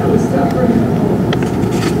 That was tough for him at home.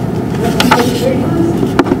 Watching his papers,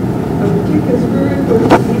 I would kick his rear end with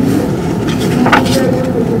his music. Mom said work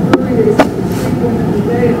with the brewery, they said the 3 women a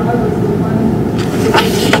day, and I was the one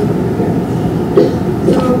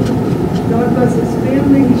So, God bless his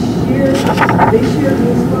family. They shared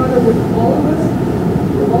his father with all of us.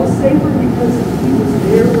 We're all safer because he was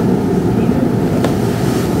there when he was needed.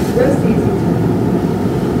 Rest easy.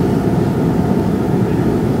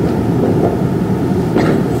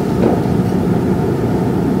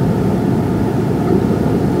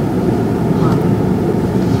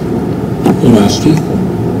 You want to speak?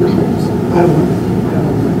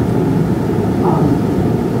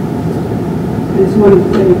 I just wanted to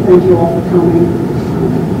say thank you all for coming.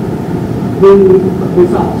 Being a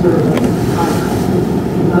police officer, I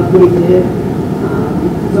love what he did.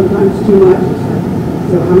 Sometimes too much.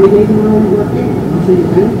 So how many days were we working? I'll see you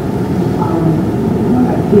when.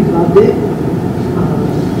 He loved it.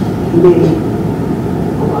 He made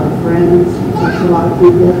a lot of friends. He touched a lot of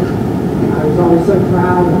people. And I was always so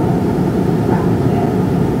proud of that.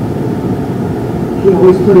 He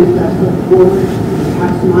always put his best foot forward. He had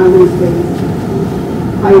a smile on his face.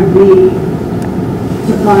 I would be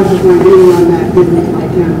surprised if anyone that didn't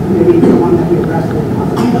like him, maybe someone that he arrested.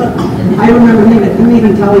 I remember him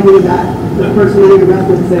even telling me that the person that he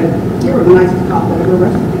arrested said, "You were the nicest cop that ever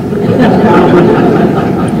arrested me."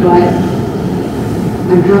 But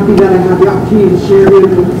I'm happy that I have the opportunity to share him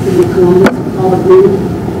with the city of Columbus, with all of you.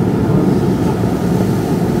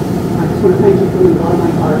 I just want to thank you from the bottom of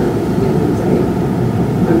my heart and say,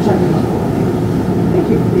 I'm checking out all of you. Thank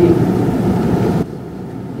you for being here.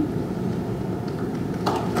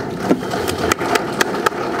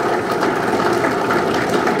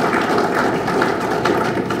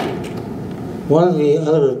 One of the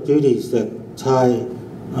other duties that Ty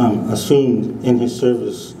assumed in his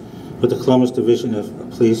service with the Columbus Division of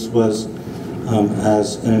Police was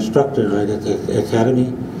as an instructor right at the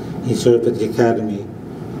academy. He served at the academy.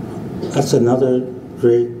 That's another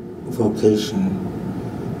great vocation,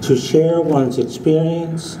 to share one's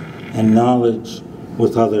experience and knowledge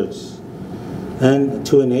with others and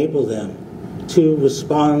to enable them to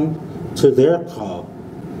respond to their call,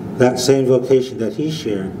 that same vocation that he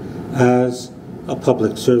shared as a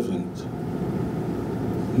public servant.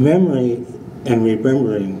 Memory and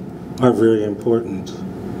remembering are very important.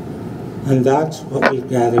 And that's what we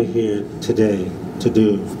gather here today to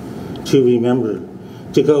do, to remember,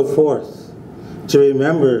 to go forth, to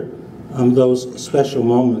remember those special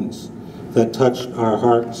moments that touched our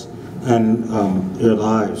hearts and your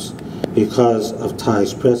lives because of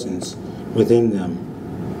Ty's presence within them.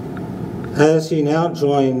 As he now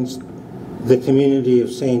joins the community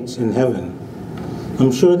of saints in heaven,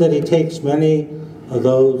 I'm sure that he takes many of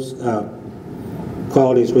those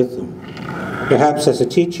qualities with him. Perhaps as a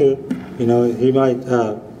teacher, he might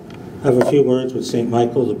have a few words with St.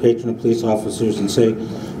 Michael, the patron of police officers, and say,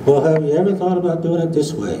 well, have you ever thought about doing it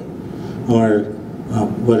this way? Or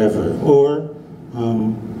whatever. Or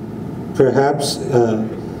perhaps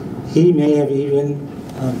he may have even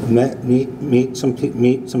meet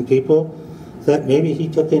some people that maybe he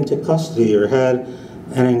took into custody or had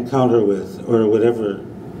an encounter with or whatever.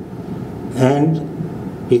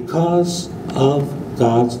 And because of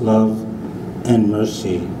God's love and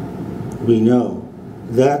mercy, we know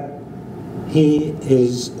that he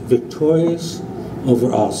is victorious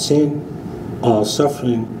over all sin, all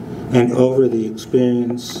suffering, and over the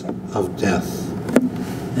experience of death.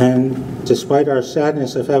 And despite our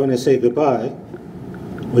sadness of having to say goodbye,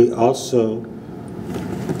 we also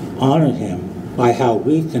honor him by how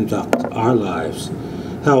we conduct our lives,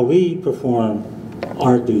 how we perform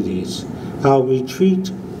our duties, how we treat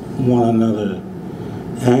one another,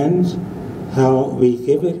 and how we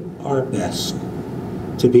give it our best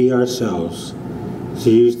to be ourselves, to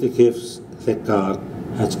use the gifts that God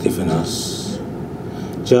has given us,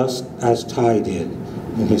 just as Ty did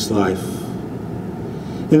in his life.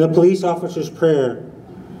 In the police officer's prayer,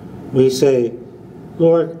 we say,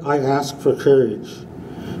 Lord, I ask for courage.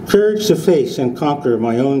 Courage to face and conquer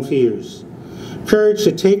my own fears. Courage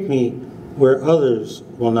to take me where others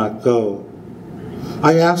will not go.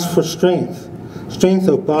 I ask for strength, strength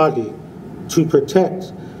of body to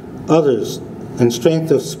protect others and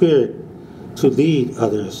strength of spirit to lead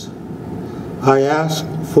others. I ask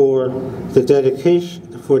for the dedication,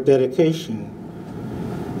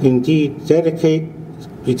 indeed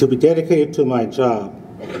to be dedicated to my job.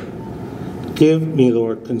 Give me,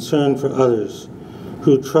 Lord, concern for others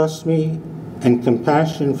who trust me and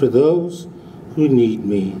compassion for those who need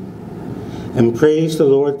me. And praise the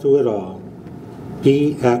Lord through it all.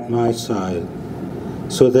 Be at my side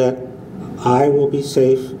so that I will be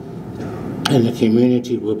safe and the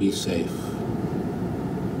community will be safe.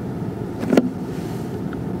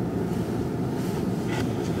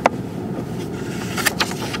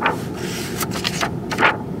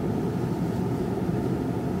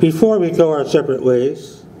 Before we go our separate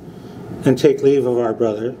ways and take leave of our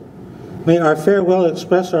brother, may our farewell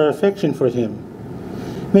express our affection for him.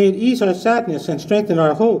 May it ease our sadness and strengthen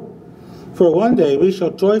our hope, for one day we shall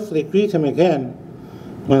joyfully greet him again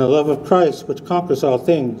when the love of Christ, which conquers all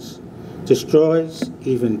things, destroys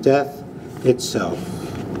even death itself.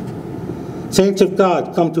 Saints of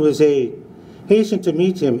God, come to his aid. Hasten to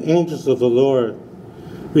meet him, angels of the Lord.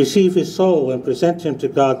 Receive his soul and present him to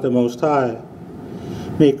God the Most High.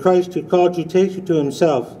 May Christ, who called you, take you to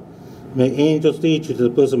himself. May angels lead you to the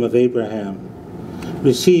bosom of Abraham.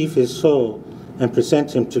 Receive his soul and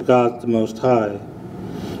present him to God the Most High.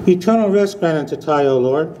 Eternal rest grant unto Ty, O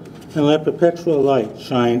Lord, and let perpetual light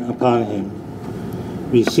shine upon him.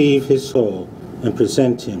 Receive his soul and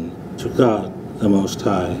present him to God the Most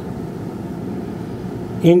High.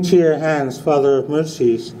 Into your hands, Father of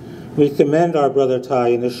mercies, we commend our brother Ty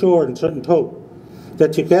in the sure and certain hope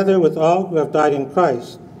that together with all who have died in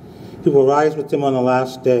Christ, he will rise with them on the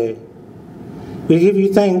last day. We give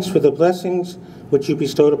you thanks for the blessings which you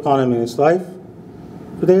bestowed upon him in his life,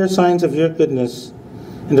 for they are signs of your goodness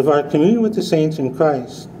and of our communion with the saints in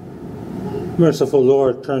Christ. Merciful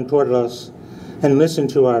Lord, turn toward us and listen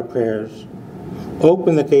to our prayers.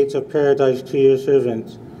 Open the gates of paradise to your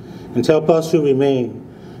servants, and help us who remain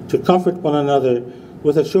to comfort one another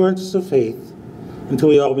with assurances of faith until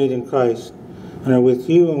we all meet in Christ and are with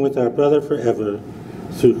you and with our brother forever,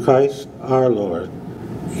 through Christ our Lord.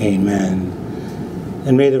 Amen.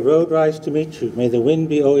 And may the road rise to meet you. May the wind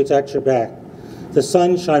be always at your back. The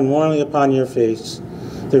sun shine warmly upon your face.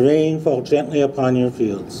 The rain fall gently upon your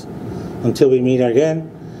fields. Until we meet again,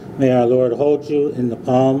 may our Lord hold you in the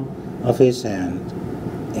palm of his hand.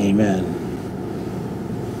 Amen.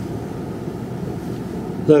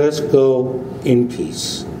 Let us go in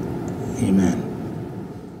peace. Amen.